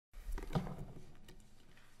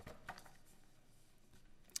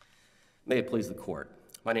May it please the Court.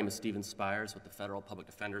 My name is Stephen Spires with the Federal Public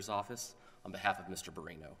Defender's Office on behalf of Mr.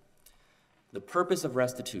 Borino. The purpose of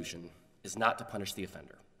restitution is not to punish the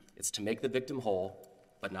offender. It's to make the victim whole,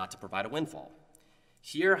 but not to provide a windfall.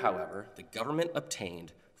 Here, however, the government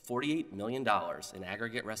obtained $48 million in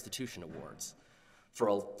aggregate restitution awards for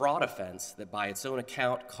a fraud offense that by its own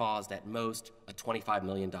account caused at most a $25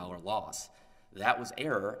 million loss. That was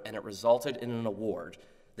error, and it resulted in an award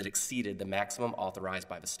that exceeded the maximum authorized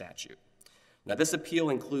by the statute. Now, this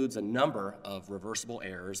appeal includes a number of reversible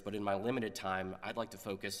errors, but in my limited time, I'd like to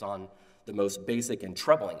focus on the most basic and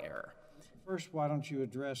troubling error. First, why don't you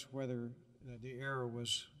address whether the error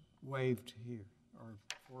was waived here or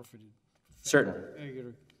forfeited? Certainly. Failure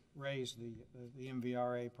to raise the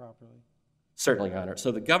MVRA properly. Certainly, Your Honor.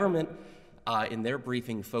 So the government, in their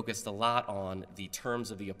briefing, focused a lot on the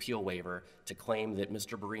terms of the appeal waiver to claim that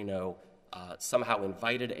Mr. Borino somehow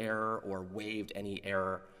invited error or waived any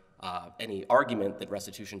error, any argument that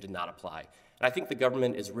restitution did not apply. And I think the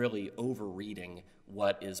government is really overreading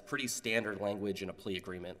what is pretty standard language in a plea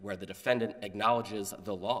agreement where the defendant acknowledges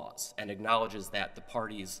the laws and acknowledges that the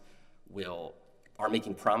parties are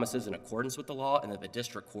making promises in accordance with the law and that the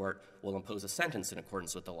district court will impose a sentence in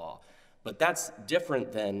accordance with the law. But that's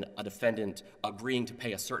different than a defendant agreeing to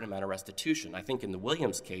pay a certain amount of restitution. I think in the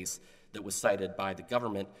Williams case that was cited by the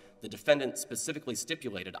government, the defendant specifically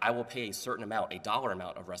stipulated, I will pay a certain amount, a dollar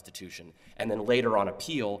amount of restitution, and then later on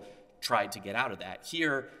appeal tried to get out of that.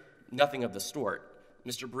 Here, nothing of the sort.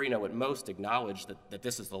 Mr. Borino at most acknowledged that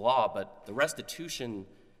this is the law, but the restitution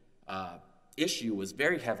issue was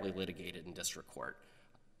very heavily litigated in district court.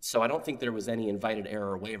 So I don't think there was any invited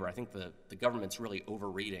error or waiver. I think the government's really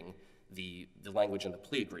overreading the language in the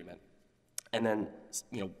plea agreement. And then,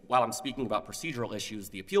 while I'm speaking about procedural issues,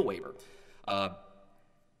 the appeal waiver,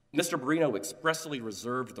 Mr. Borino expressly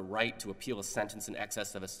reserved the right to appeal a sentence in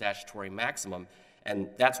excess of a statutory maximum, and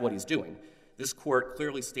that's what he's doing. This court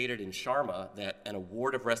clearly stated in Sharma that an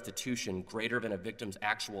award of restitution greater than a victim's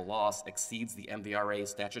actual loss exceeds the MVRA's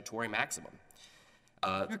statutory maximum.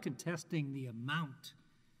 You're contesting the amount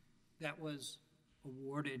that was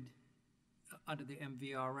awarded under the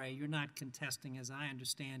MVRA. You're not contesting, as I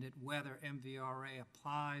understand it, whether MVRA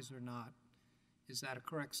applies or not. Is that a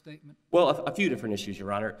correct statement? Well, a few different issues,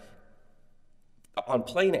 Your Honor. On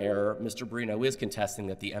plain error, Mr. Borino is contesting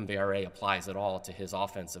that the MVRA applies at all to his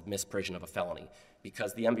offense of misprision of a felony,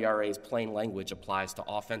 because the MVRA's plain language applies to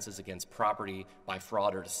offenses against property by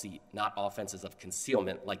fraud or deceit, not offenses of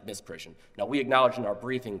concealment like misprision. Now, we acknowledge in our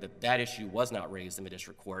briefing that that issue was not raised in the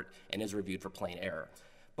district court and is reviewed for plain error.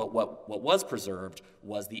 But what was preserved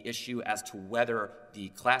was the issue as to whether the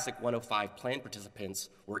Classic 105 plan participants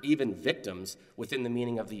were even victims within the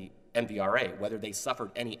meaning of the MVRA, whether they suffered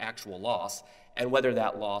any actual loss, and whether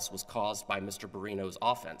that loss was caused by Mr. Borino's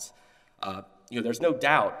offense. There's no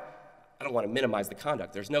doubt, I don't want to minimize the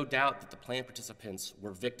conduct, there's no doubt that the plan participants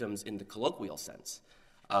were victims in the colloquial sense.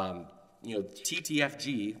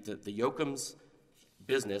 TTFG, the Yoakum's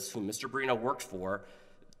business, whom Mr. Borino worked for,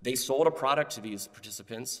 they sold a product to these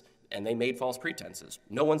participants, and they made false pretenses.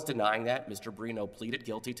 No one's denying that. Mr. Borino pleaded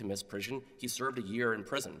guilty to misprision. He served a year in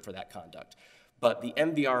prison for that conduct. But the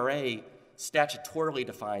MVRA statutorily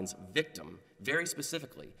defines victim very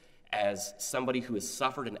specifically as somebody who has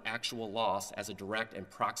suffered an actual loss as a direct and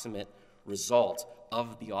proximate result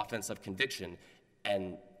of the offense of conviction.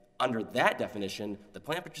 And under that definition, the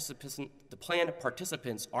plan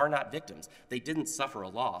participants are not victims. They didn't suffer a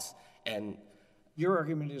loss. And your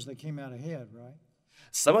argument is they came out ahead, right?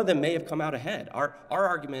 Some of them may have come out ahead. Our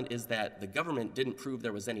argument is that the government didn't prove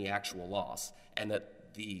there was any actual loss, and that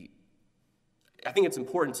I think it's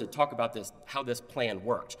important to talk about this, how this plan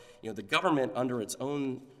worked. The government, under its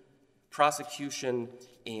own prosecution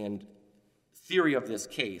and theory of this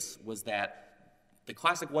case, was that the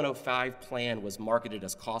Classic 105 plan was marketed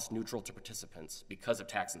as cost neutral to participants because of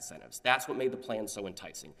tax incentives. That's what made the plan so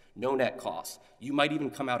enticing. No net costs. You might even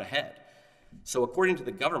come out ahead. So according to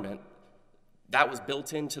the government, that was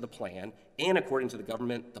built into the plan, and according to the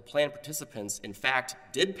government, the plan participants, in fact,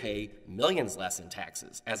 did pay millions less in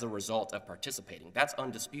taxes as a result of participating. That's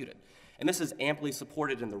undisputed. And this is amply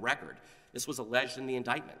supported in the record. This was alleged in the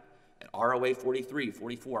indictment at ROA 43,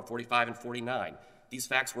 44, 45, and 49. These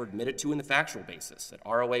facts were admitted to in the factual basis at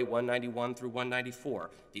ROA 191 through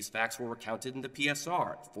 194. These facts were recounted in the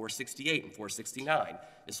PSR at 468 and 469.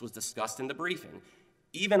 This was discussed in the briefing.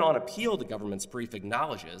 Even on appeal, the government's brief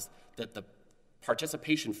acknowledges that the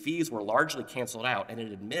participation fees were largely canceled out, and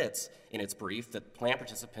it admits in its brief that plan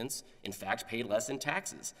participants, in fact, paid less in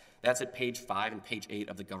taxes. That's at page 5 and page 8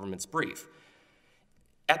 of the government's brief.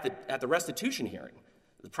 At the restitution hearing,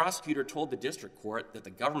 The prosecutor told the district court that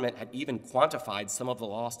the government had even quantified some of the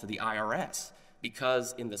loss to the IRS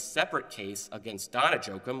because in the separate case against Donna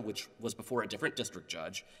Jochum, which was before a different district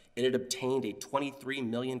judge, it had obtained a $23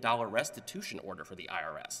 million restitution order for the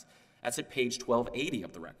IRS. That's at page 1280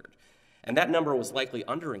 of the record. And that number was likely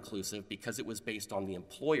under-inclusive because it was based on the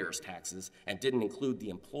employer's taxes and didn't include the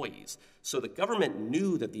employees. So the government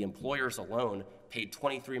knew that the employers alone paid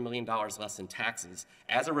 $23 million less in taxes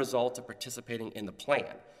as a result of participating in the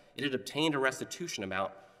plan. It had obtained a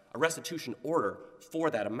restitution order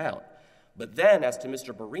for that amount. But then, as to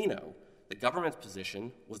Mr. Borino, the government's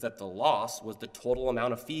position was that the loss was the total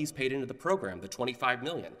amount of fees paid into the program, the $25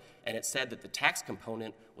 million, and it said that the tax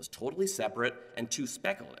component was totally separate and too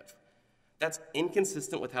speculative. That's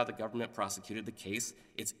inconsistent with how the government prosecuted the case.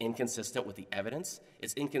 It's inconsistent with the evidence.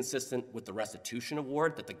 It's inconsistent with the restitution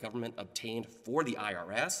award that the government obtained for the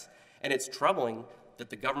IRS. And it's troubling that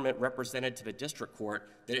the government represented to the district court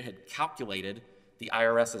that it had calculated the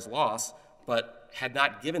IRS's loss, but had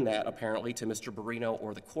not given that, apparently, to Mr. Borino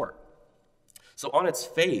or the court. So on its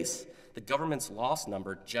face, the government's loss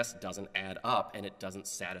number just doesn't add up, and it doesn't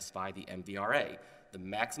satisfy the MVRA. The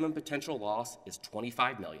maximum potential loss is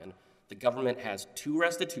 $25 million. The government has 2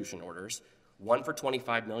 restitution orders, one for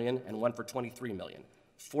 $25 million and one for $23 million.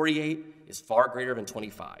 48 is far greater than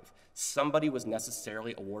 25. Somebody was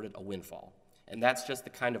necessarily awarded a windfall, and that's just the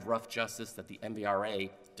kind of rough justice that the MVRA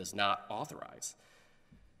does not authorize.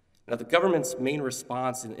 Now, the government's main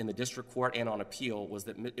response in the district court and on appeal was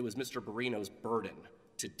that it was Mr. Borino's burden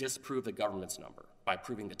to disprove the government's number by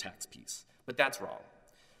proving the tax piece. But that's wrong.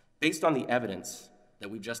 Based on the evidence that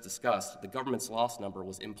we've just discussed, the government's loss number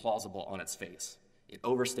was implausible on its face. It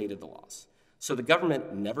overstated the loss. So the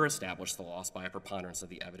government never established the loss by a preponderance of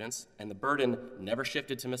the evidence, and the burden never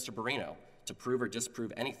shifted to Mr. Borino to prove or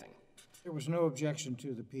disprove anything. There was no objection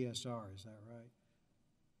to the PSR, is that right?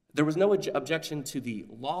 There was no objection to the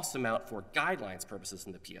loss amount for guidelines purposes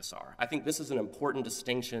in the PSR. I think this is an important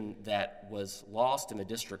distinction that was lost in the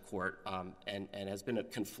district court and has been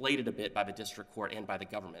conflated a bit by the district court and by the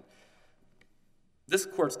government. This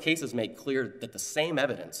court's cases make clear that the same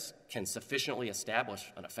evidence can sufficiently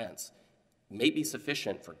establish an offense, may be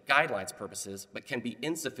sufficient for guidelines purposes, but can be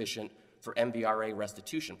insufficient for MVRA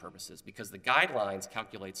restitution purposes because the guidelines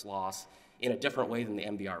calculates loss in a different way than the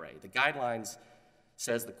MVRA. The guidelines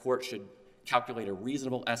says the court should calculate a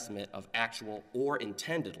reasonable estimate of actual or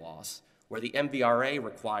intended loss, where the MVRA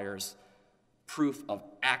requires proof of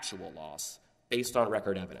actual loss based on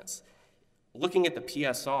record evidence. Looking at the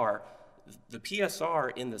PSR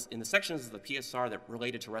in the sections of the PSR that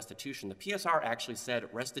related to restitution, the PSR actually said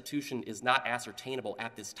restitution is not ascertainable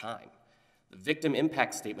at this time. The victim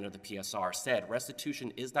impact statement of the PSR said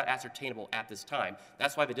restitution is not ascertainable at this time.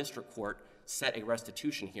 That's why the district court set a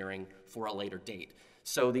restitution hearing for a later date.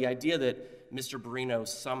 So the idea that Mr. Borino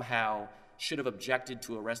somehow should have objected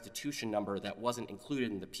to a restitution number that wasn't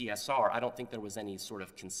included in the PSR, I don't think there was any sort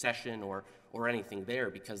of concession or anything there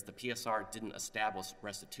because the PSR didn't establish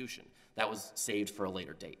restitution. That was saved for a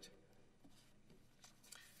later date.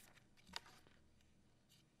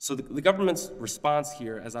 So the government's response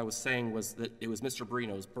here, as I was saying, was that it was Mr.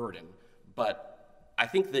 Borino's burden, but I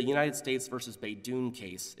think the United States versus Beydoun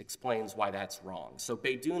case explains why that's wrong. So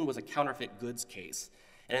Beydoun was a counterfeit goods case,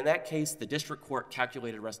 and in that case, the district court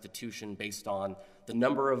calculated restitution based on the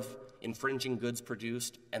number of infringing goods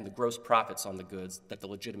produced and the gross profits on the goods that the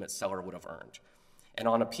legitimate seller would have earned. And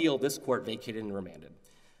on appeal, this court vacated and remanded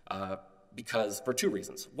for 2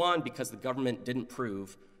 reasons. One, because the government didn't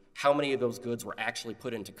prove how many of those goods were actually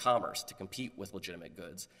put into commerce to compete with legitimate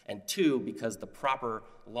goods, and 2, because the proper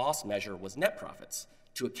loss measure was net profits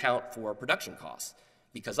to account for production costs,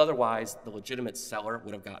 because otherwise the legitimate seller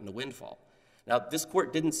would have gotten a windfall. Now, this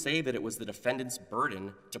court didn't say that it was the defendant's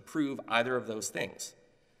burden to prove either of those things.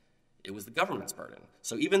 It was the government's burden.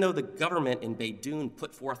 So even though the government in Beydoun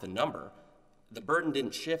put forth a number, the burden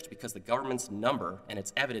didn't shift because the government's number and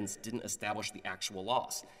its evidence didn't establish the actual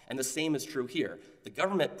loss. And the same is true here. The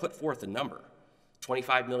government put forth a number,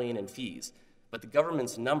 $25 million in fees, but the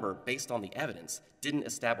government's number, based on the evidence, didn't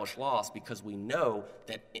establish loss because we know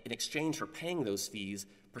that in exchange for paying those fees,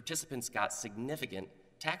 participants got significant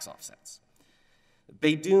tax offsets.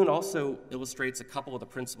 Beydoun also illustrates a couple of the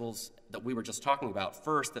principles that we were just talking about.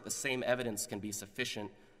 First, that the same evidence can be sufficient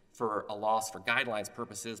for a loss for guidelines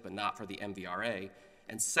purposes, but not for the MVRA.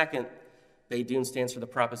 And second, Beydoun stands for the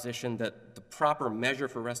proposition that the proper measure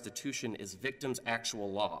for restitution is victim's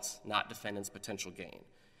actual loss, not defendant's potential gain.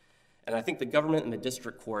 And I think the government and the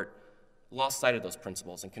district court lost sight of those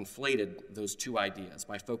principles and conflated those 2 ideas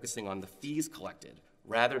by focusing on the fees collected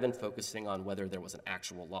rather than focusing on whether there was an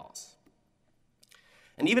actual loss.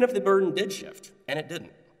 And even if the burden did shift, and it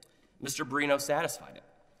didn't, Mr. Borino satisfied it.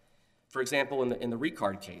 For example, in the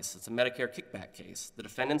Ricard case, it's a Medicare kickback case, the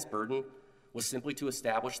defendant's burden was simply to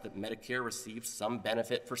establish that Medicare received some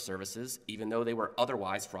benefit for services even though they were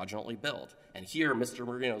otherwise fraudulently billed. And here, Mr.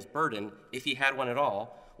 Borino's burden, if he had one at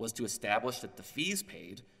all, was to establish that the fees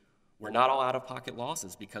paid were not all out-of-pocket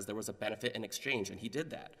losses because there was a benefit in exchange, and he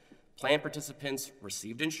did that. Plan participants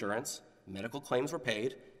received insurance, medical claims were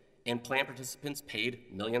paid, and plan participants paid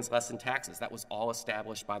millions less in taxes. That was all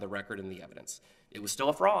established by the record and the evidence. It was still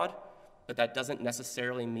a fraud, but that doesn't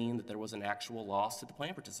necessarily mean that there was an actual loss to the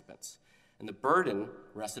plan participants. And the burden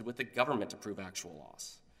rested with the government to prove actual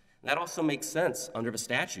loss. And that also makes sense under the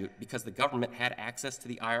statute because the government had access to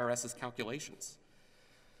the IRS's calculations.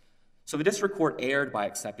 So the district court erred by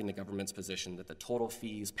accepting the government's position that the total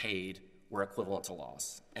fees paid were equivalent to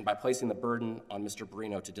loss, and by placing the burden on Mr.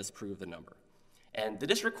 Borino to disprove the number. And the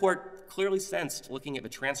district court clearly sensed, looking at the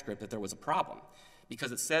transcript, that there was a problem,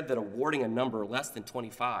 because it said that awarding a number less than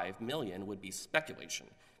 25 million would be speculation,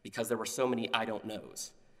 because there were so many I don't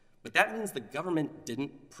knows. But that means the government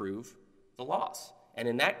didn't prove the loss. And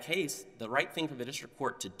in that case, the right thing for the district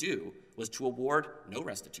court to do was to award no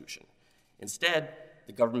restitution. Instead,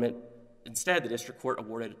 the district court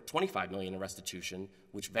awarded $25 million in restitution,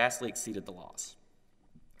 which vastly exceeded the loss.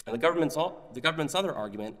 And the government's other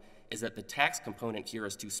argument is that the tax component here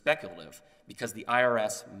is too speculative because the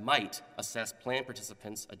IRS might assess plan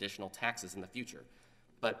participants additional taxes in the future.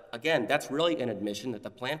 But again, that's really an admission that the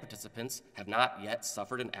plan participants have not yet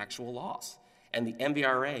suffered an actual loss. And the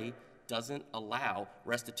MVRA doesn't allow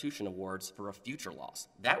restitution awards for a future loss.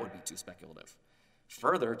 That would be too speculative.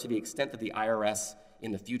 Further, to the extent that the IRS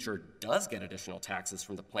in the future does get additional taxes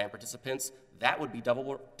from the plan participants, that would be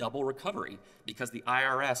double recovery because the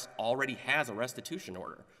IRS already has a restitution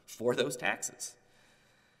order for those taxes.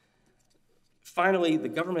 Finally, the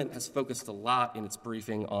government has focused a lot in its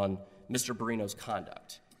briefing on Mr. Borino's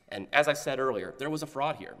conduct. And as I said earlier, there was a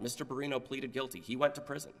fraud here. Mr. Borino pleaded guilty. He went to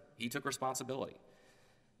prison. He took responsibility.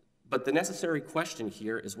 But the necessary question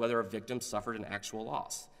here is whether a victim suffered an actual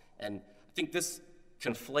loss. And I think this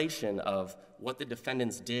conflation of what the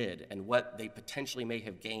defendants did and what they potentially may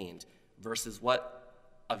have gained versus what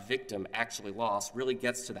a victim actually lost really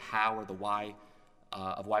gets to the how or the why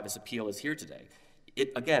of why this appeal is here today.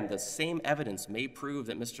 Again, the same evidence may prove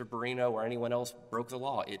that Mr. Borino or anyone else broke the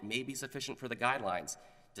law. It may be sufficient for the guidelines.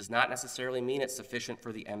 Does not necessarily mean it's sufficient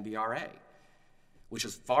for the MVRA, which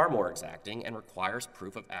is far more exacting and requires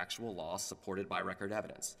proof of actual loss supported by record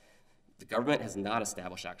evidence. The government has not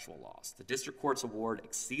established actual loss. The district court's award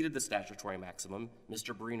exceeded the statutory maximum.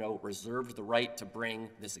 Mr. Borino reserved the right to bring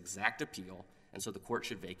this exact appeal, and so the court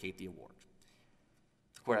should vacate the award.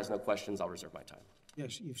 If the court has no questions, I'll reserve my time.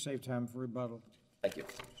 Yes, you've saved time for rebuttal. Thank you.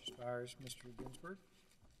 Mr. Spires, Mr. Ginsberg.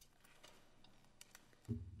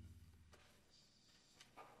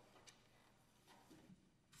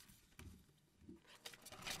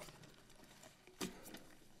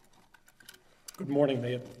 Good morning,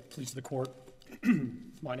 may it please the court.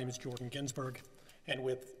 My name is Jordan Ginsberg, and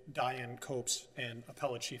with Diane Copes and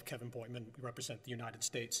Appellate Chief Kevin Boyman, we represent the United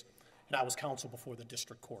States, and I was counsel before the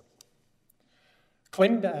district court.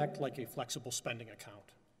 Claiming to act like a flexible spending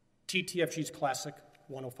account, TTFG's Classic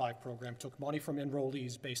 105 program took money from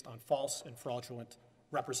enrollees based on false and fraudulent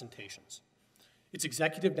representations. Its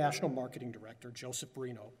executive national marketing director, Joseph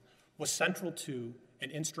Borino, was central to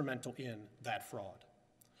and instrumental in that fraud.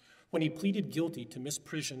 When he pleaded guilty to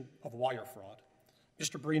misprision of wire fraud,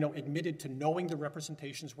 Mr. Borino admitted to knowing the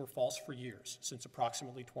representations were false for years, since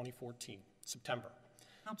approximately 2014, September.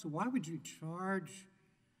 Counsel, why would you charge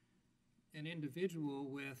an individual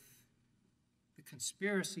with the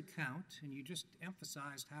conspiracy count, and you just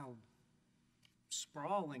emphasized how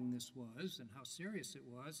sprawling this was and how serious it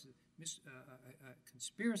was,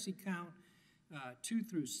 conspiracy count 2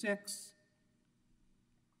 through 6,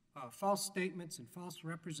 false statements and false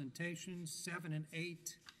representations, 7 and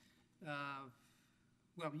 8.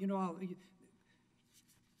 Well, you know,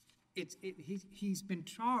 he's been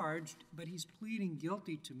charged, but he's pleading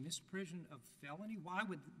guilty to misprision of felony. Why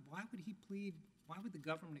would he plead? Why would the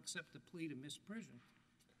government accept the plea to misprision?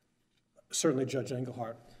 Certainly, Judge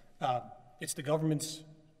Engelhardt. It's the government's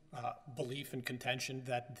belief and contention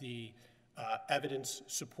that the evidence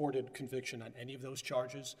supported conviction on any of those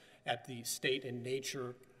charges at the state and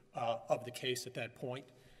nature of the case at that point.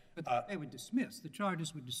 But they would dismiss. The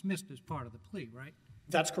charges were dismissed as part of the plea, right?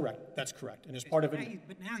 That's correct. That's correct. And as part of it.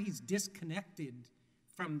 But now he's disconnected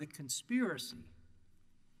from the conspiracy.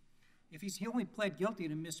 If he only pled guilty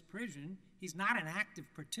to misprision, he's not an active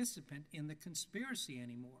participant in the conspiracy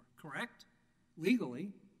anymore, correct?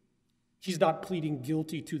 Legally. He's not pleading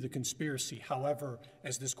guilty to the conspiracy. However,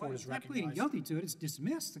 as this court has He's not recognized... pleading guilty to it, it's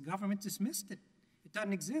dismissed. The government dismissed it. It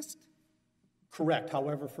doesn't exist. Correct.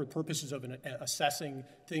 However, for purposes of assessing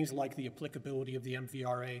things like the applicability of the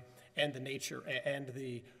MVRA and the nature and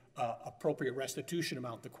the appropriate restitution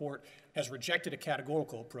amount, the court has rejected a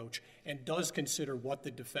categorical approach and does consider what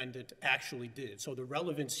the defendant actually did. So the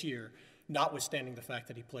relevance here, notwithstanding the fact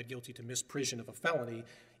that he pled guilty to misprision of a felony,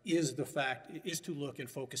 is to look and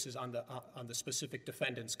focuses on the specific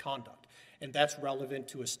defendant's conduct. And that's relevant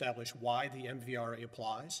to establish why the MVRA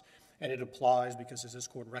applies. And it applies because, as this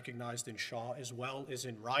court recognized in Shaw as well as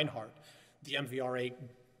in Reinhardt, the MVRA,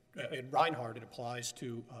 in Reinhardt, it applies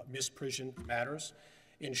to misprision matters.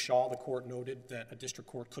 In Shaw, the court noted that a district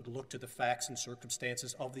court could look to the facts and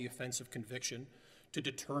circumstances of the offense of conviction to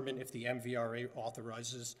determine if the MVRA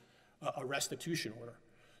authorizes a restitution order.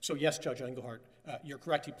 So yes, Judge Engelhardt, you're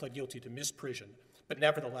correct, he pled guilty to misprision, but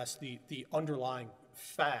nevertheless, the underlying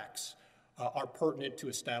facts are pertinent to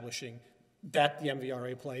establishing that the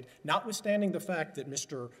MVRA played, notwithstanding the fact that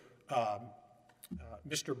Mr.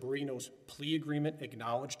 Borino's plea agreement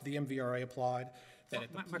acknowledged the MVRA applied.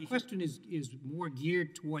 My question is more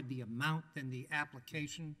geared toward the amount than the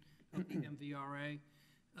application of the MVRA.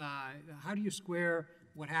 How do you square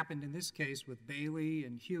what happened in this case with Bailey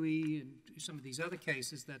and Huey and some of these other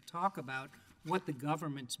cases that talk about what the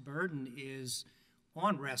government's burden is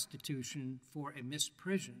on restitution for a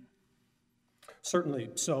misprision? Certainly.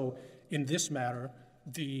 So in this matter,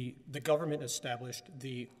 the government established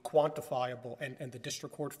the quantifiable, and the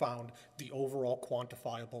district court found the overall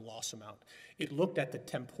quantifiable loss amount. It looked at the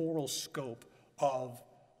temporal scope of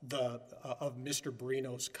Mr.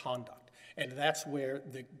 Borino's conduct, and that's where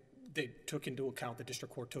they took into account, the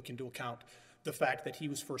district court took into account the fact that he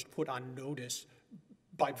was first put on notice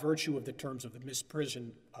by virtue of the terms of the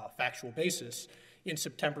misprision factual basis in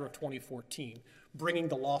September of 2014, bringing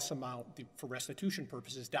the loss amount for restitution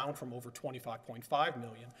purposes down from over $25.5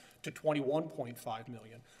 million to $21.5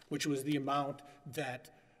 million, which was the amount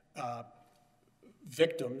that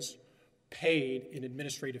victims paid in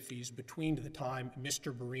administrative fees between the time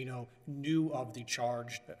Mr. Borino knew of the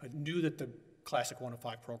charge, knew that the Classic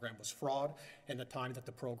 105 program was fraud, and the time that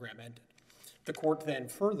the program ended. The court then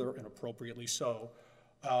further, and appropriately so,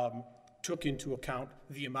 took into account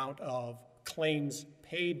the amount of claims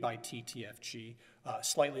paid by TTFG,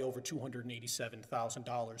 slightly over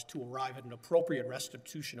 $287,000, to arrive at an appropriate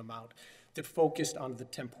restitution amount that focused on the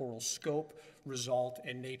temporal scope, result,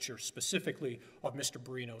 and nature specifically of Mr.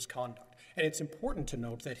 Borino's conduct. And it's important to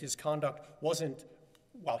note that his conduct wasn't,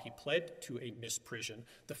 while he pled to a misprision,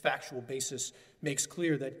 the factual basis makes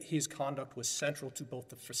clear that his conduct was central to both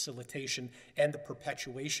the facilitation and the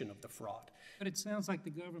perpetuation of the fraud. But it sounds like the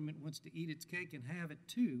government wants to eat its cake and have it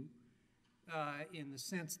too, in the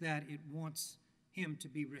sense that it wants him to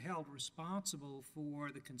be held responsible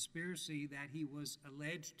for the conspiracy that he was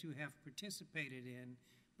alleged to have participated in,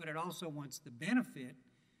 but it also wants the benefit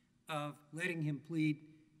of letting him plead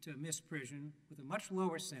to misprision with a much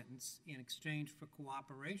lower sentence in exchange for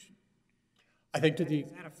cooperation. I think Is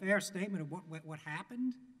that a fair statement of what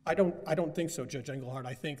happened? I don't think so, Judge Engelhardt.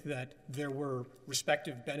 I think that there were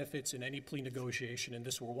respective benefits in any plea negotiation, and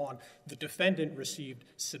this were one. The defendant received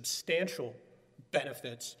substantial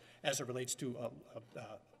benefits as it relates to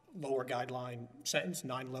a lower guideline sentence,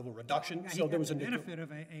 9-level reduction. So there was a benefit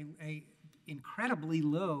of a incredibly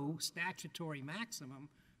low statutory maximum,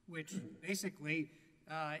 which basically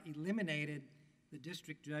eliminated the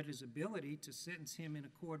district judge's ability to sentence him in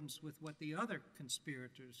accordance with what the other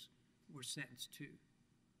conspirators were sentenced to.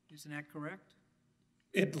 Isn't that correct?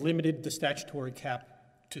 It limited the statutory cap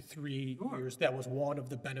to 3 years. That was one of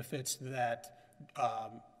the benefits that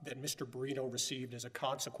Mr. Borino received as a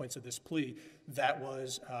consequence of this plea. That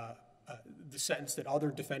was the sentence that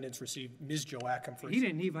other defendants received. Ms. Joachim, for he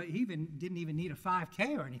didn't even need a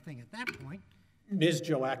 5K or anything at that point. Ms.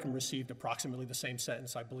 Joachim received approximately the same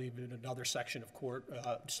sentence, I believe, in another section of court,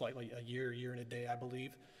 slightly a year and a day, I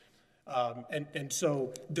believe. And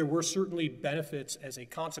so there were certainly benefits as a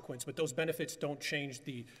consequence, but those benefits don't change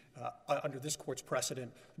the, under this court's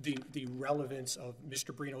precedent, the relevance of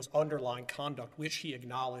Mr. Borino's underlying conduct, which he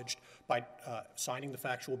acknowledged by signing the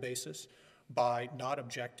factual basis, by not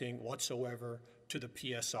objecting whatsoever to the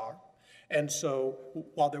PSR. And so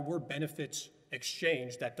while there were benefits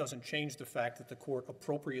exchanged, that doesn't change the fact that the court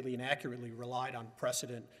appropriately and accurately relied on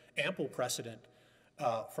precedent, ample precedent,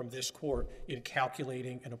 from this court in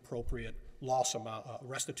calculating an appropriate loss amount,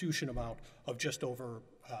 restitution amount of just under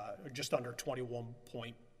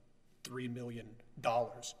 $21.3 million.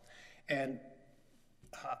 And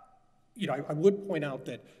I would point out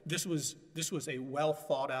that this was a well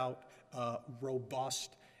thought out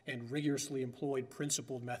robust and rigorously employed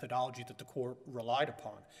principled methodology that the court relied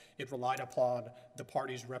upon. It relied upon the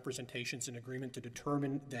parties' representations and agreement to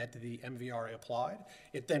determine that the MVRA applied.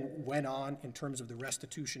 It then went on in terms of the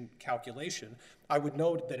restitution calculation. I would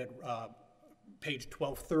note that at page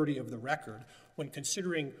 1230 of the record, when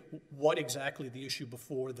considering what exactly the issue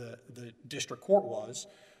before the district court was,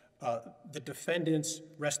 the defendant's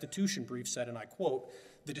restitution brief said, and I quote,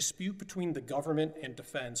 "The dispute between the government and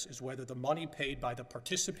defense is whether the money paid by the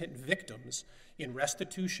participant victims in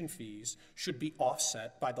restitution fees should be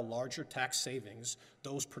offset by the larger tax savings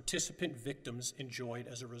those participant victims enjoyed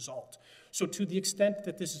as a result." So to the extent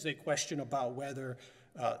that this is a question about whether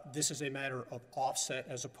this is a matter of offset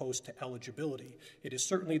as opposed to eligibility, it is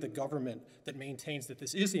certainly the government that maintains that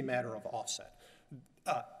this is a matter of offset.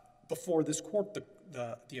 Before this court,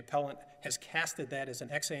 the appellant has casted that as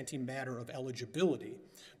an ex ante matter of eligibility,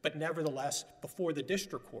 but nevertheless, before the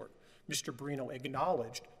district court, Mr. Borino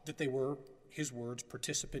acknowledged that they were, his words,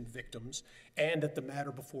 participant victims, and that the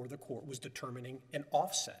matter before the court was determining an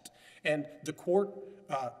offset. And the court,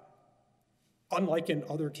 unlike in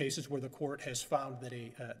other cases where the court has found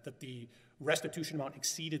that the restitution amount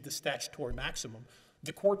exceeded the statutory maximum,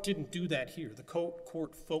 the court didn't do that here. The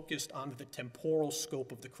court focused on the temporal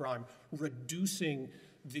scope of the crime, reducing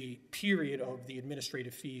the period of the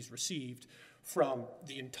administrative fees received from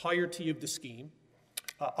the entirety of the scheme.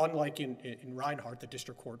 Unlike in Reinhardt, the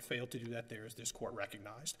district court failed to do that there, as this court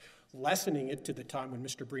recognized, lessening it to the time when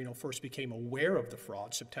Mr. Borino first became aware of the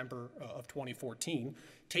fraud, September of 2014,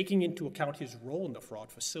 taking into account his role in the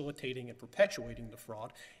fraud, facilitating and perpetuating the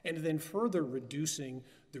fraud, and then further reducing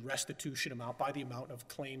the restitution amount by the amount of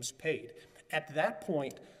claims paid. At that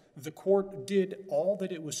point, the court did all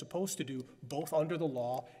that it was supposed to do, both under the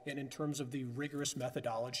law and in terms of the rigorous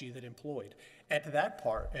methodology that employed. At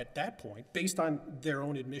that point, based on their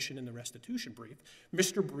own admission in the restitution brief,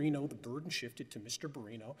 Mr. Borino, the burden shifted to Mr.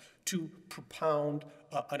 Borino to propound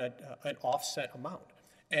an offset amount.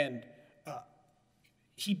 And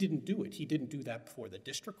he didn't do it. He didn't do that before the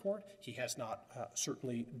district court. He has not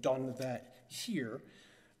certainly done that here.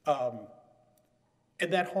 And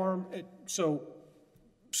that harm, so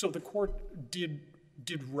the court did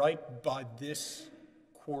right by this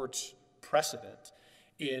court's precedent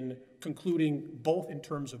in concluding both in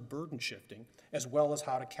terms of burden shifting as well as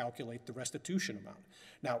how to calculate the restitution amount.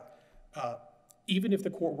 Now, even if the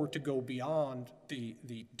court were to go beyond the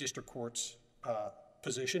district court's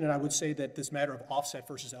position, and I would say that this matter of offset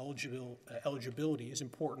versus eligibility is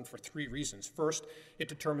important for three reasons. First, it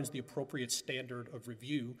determines the appropriate standard of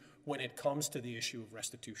review when it comes to the issue of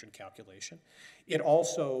restitution calculation. It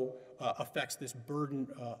also affects this burden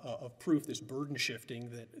of proof, this burden shifting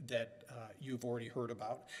that you've already heard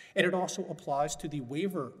about. And it also applies to the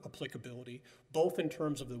waiver applicability, both in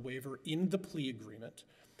terms of the waiver in the plea agreement,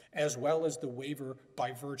 as well as the waiver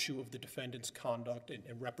by virtue of the defendant's conduct and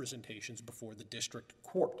representations before the district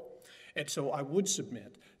court. And so I would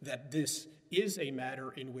submit that this is a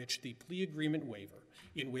matter in which the plea agreement waiver,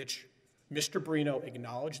 in which Mr. Borino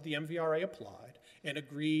acknowledged the MVRA applied and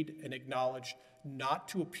agreed and acknowledged not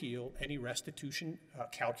to appeal any restitution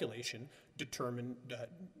calculation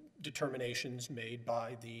determinations made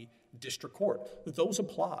by the district court. Those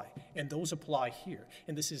apply, and those apply here.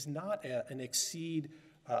 And this is not an exceed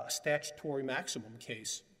statutory maximum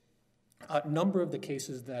case. A number of the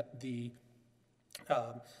cases that the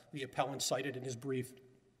appellant cited in his brief,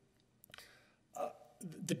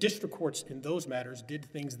 the district courts in those matters did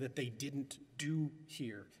things that they didn't do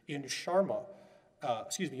here. In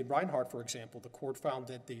in Reinhardt, for example, the court found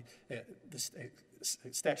that the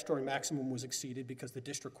statutory maximum was exceeded because the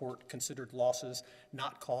district court considered losses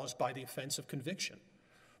not caused by the offense of conviction.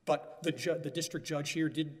 But the district judge here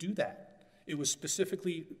didn't do that. It was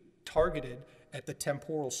specifically targeted at the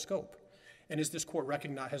temporal scope. And as this court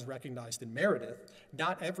has recognized in Meredith,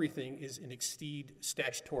 not everything is an exceed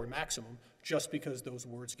statutory maximum just because those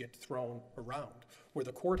words get thrown around. Where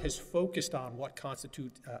the court has focused on what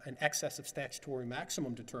constitutes an excess of statutory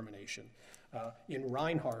maximum determination in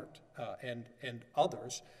Reinhardt and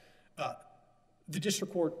others, the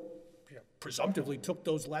district court presumptively took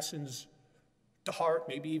those lessons to heart,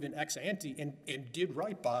 maybe even ex ante, and did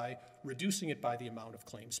right by reducing it by the amount of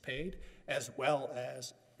claims paid, as well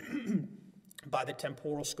as by the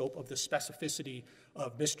temporal scope of the specificity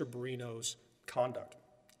of Mr. Borino's conduct.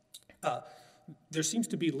 There seems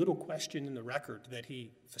to be little question in the record that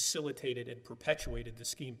he facilitated and perpetuated the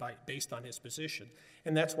scheme based on his position,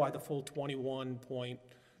 and that's why the full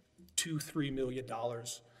 $21.23 million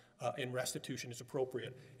in restitution is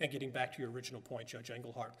appropriate. And getting back to your original point, Judge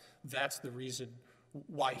Engelhardt, that's the reason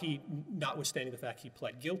why he, notwithstanding the fact he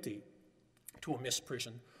pled guilty, to a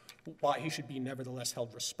misprision, why he should be nevertheless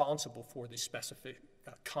held responsible for the specific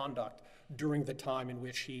conduct during the time in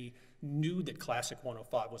which he knew that Classic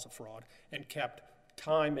 105 was a fraud and kept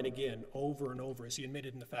time and again, over and over, as he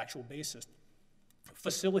admitted in the factual basis,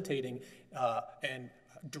 facilitating and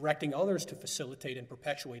directing others to facilitate and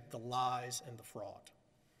perpetuate the lies and the fraud.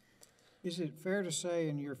 Is it fair to say,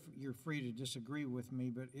 and you're free to disagree with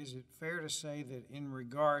me, but is it fair to say that in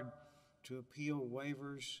regard to appeal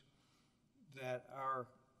waivers, that our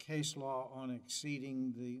case law on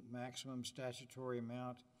exceeding the maximum statutory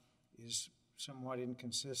amount is somewhat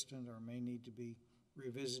inconsistent or may need to be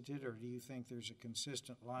revisited, or do you think there's a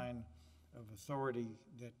consistent line of authority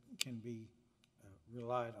that can be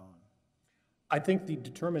relied on? I think the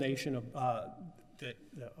determination of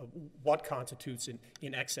what constitutes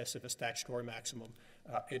in excess of a statutory maximum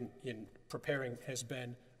in preparing has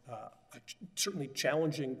been certainly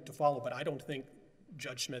challenging to follow, but I don't think,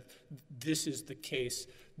 Judge Smith, this is the case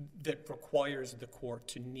that requires the court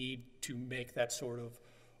to need to make that sort of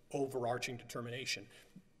overarching determination.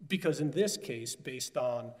 Because in this case, based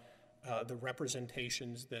on the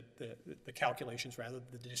representations that the calculations, rather,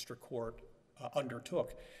 the district court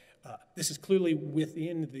undertook, this is clearly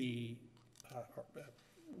within the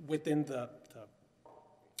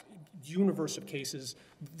universe of cases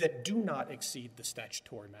that do not exceed the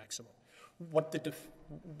statutory maximum. What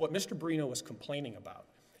Mr. Borino was complaining about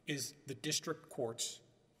is the district court's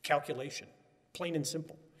calculation, plain and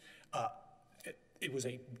simple. It was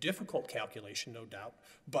a difficult calculation, no doubt,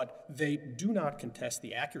 but they do not contest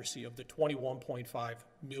the accuracy of the $21.5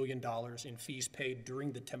 million in fees paid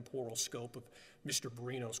during the temporal scope of Mr.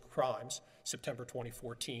 Borino's crimes, September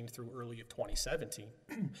 2014 through early of 2017.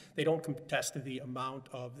 They don't contest the amount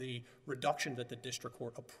of the reduction that the district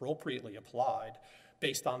court appropriately applied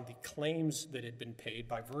based on the claims that had been paid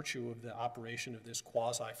by virtue of the operation of this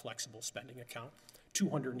quasi-flexible spending account,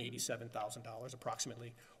 $287,000,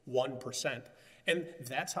 approximately 1%. And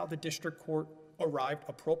that's how the district court arrived,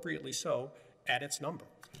 appropriately so, at its number.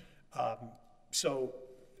 So,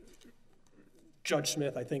 Judge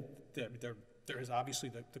Smith, I think there is obviously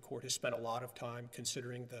the court has spent a lot of time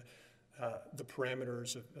considering the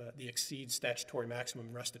parameters of the exceed statutory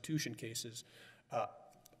maximum restitution cases.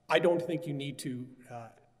 I don't think you need to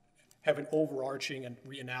have an overarching and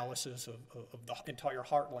reanalysis of the entire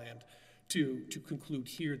heartland to conclude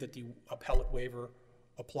here that the appellate waiver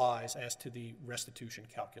applies as to the restitution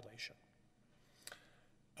calculation.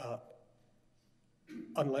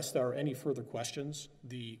 Unless there are any further questions,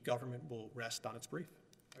 the government will rest on its brief.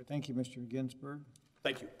 All right, thank you, Mr. Ginsberg.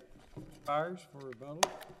 Thank you. Spires for rebuttal.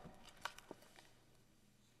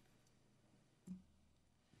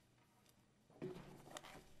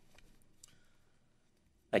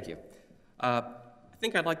 Thank you. I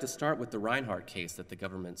think I'd like to start with the Reinhardt case that the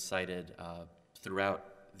government cited throughout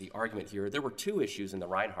the argument here. There were two issues in the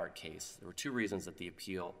Reinhardt case. There were two reasons that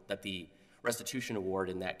the restitution award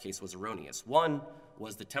in that case was erroneous. One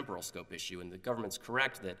was the temporal scope issue, and the government's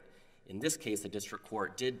correct that in this case the district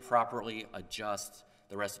court did properly adjust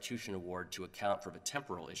the restitution award to account for the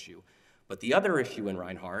temporal issue. But the other issue in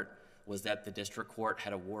Reinhardt was that the district court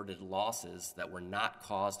had awarded losses that were not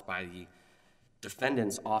caused by the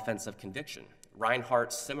defendant's offense of conviction.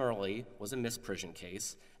 Reinhardt similarly was a misprision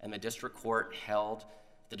case, and the district court held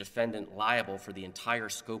the defendant liable for the entire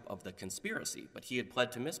scope of the conspiracy, but he had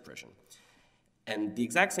pled to misprision. And the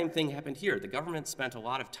exact same thing happened here. The government spent a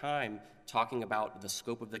lot of time talking about the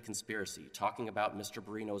scope of the conspiracy, talking about Mr.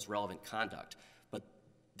 Borino's relevant conduct, but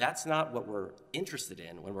that's not what we're interested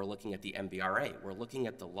in when we're looking at the MVRA. We're looking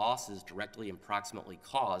at the losses directly and proximately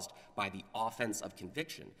caused by the offense of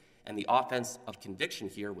conviction, and the offense of conviction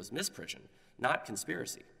here was misprision, not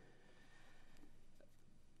conspiracy.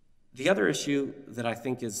 The other issue that I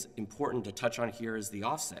think is important to touch on here is the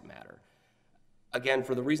offset matter. Again,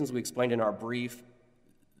 for the reasons we explained in our brief,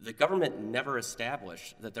 the government never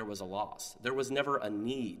established that there was a loss. There was never a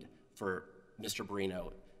need for Mr.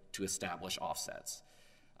 Borino to establish offsets.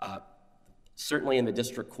 Certainly in the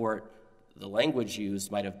district court, the language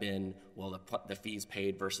used might have been, well, the fees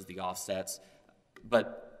paid versus the offsets,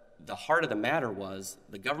 but the heart of the matter was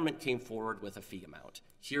the government came forward with a fee amount.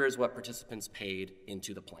 Here is what participants paid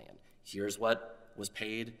into the plan. Here's what was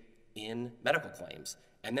paid in medical claims.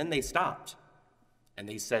 And then they stopped. And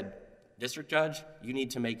they said, District Judge, you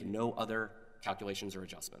need to make no other calculations or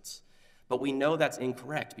adjustments. But we know that's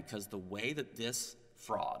incorrect because the way that this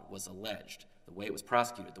fraud was alleged, the way it was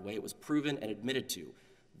prosecuted, the way it was proven and admitted to,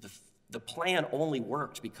 the plan only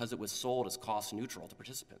worked because it was sold as cost neutral to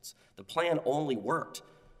participants. The plan only worked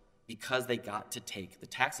because they got to take the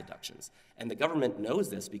tax deductions. And the government knows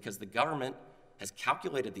this because the government has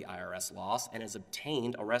calculated the IRS loss and has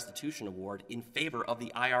obtained a restitution award in favor of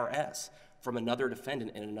the IRS from another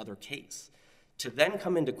defendant in another case. To then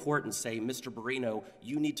come into court and say, Mr. Borino,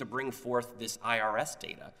 you need to bring forth this IRS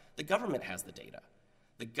data. The government has the data.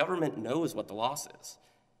 The government knows what the loss is.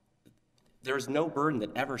 There is no burden that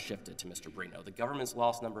ever shifted to Mr. Borino. The government's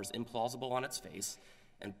loss number is implausible on its face,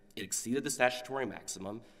 and it exceeded the statutory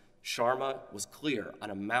maximum. Sharma was clear,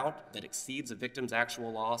 an amount that exceeds a victim's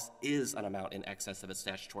actual loss is an amount in excess of its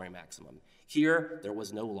statutory maximum. Here, there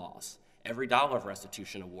was no loss. Every dollar of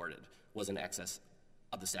restitution awarded was in excess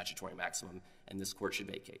of the statutory maximum, and this court should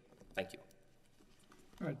vacate. Thank you.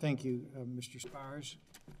 All right, thank you, Mr. Spires.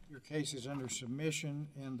 Your case is under submission,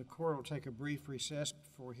 and the court will take a brief recess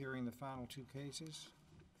before hearing the final two cases.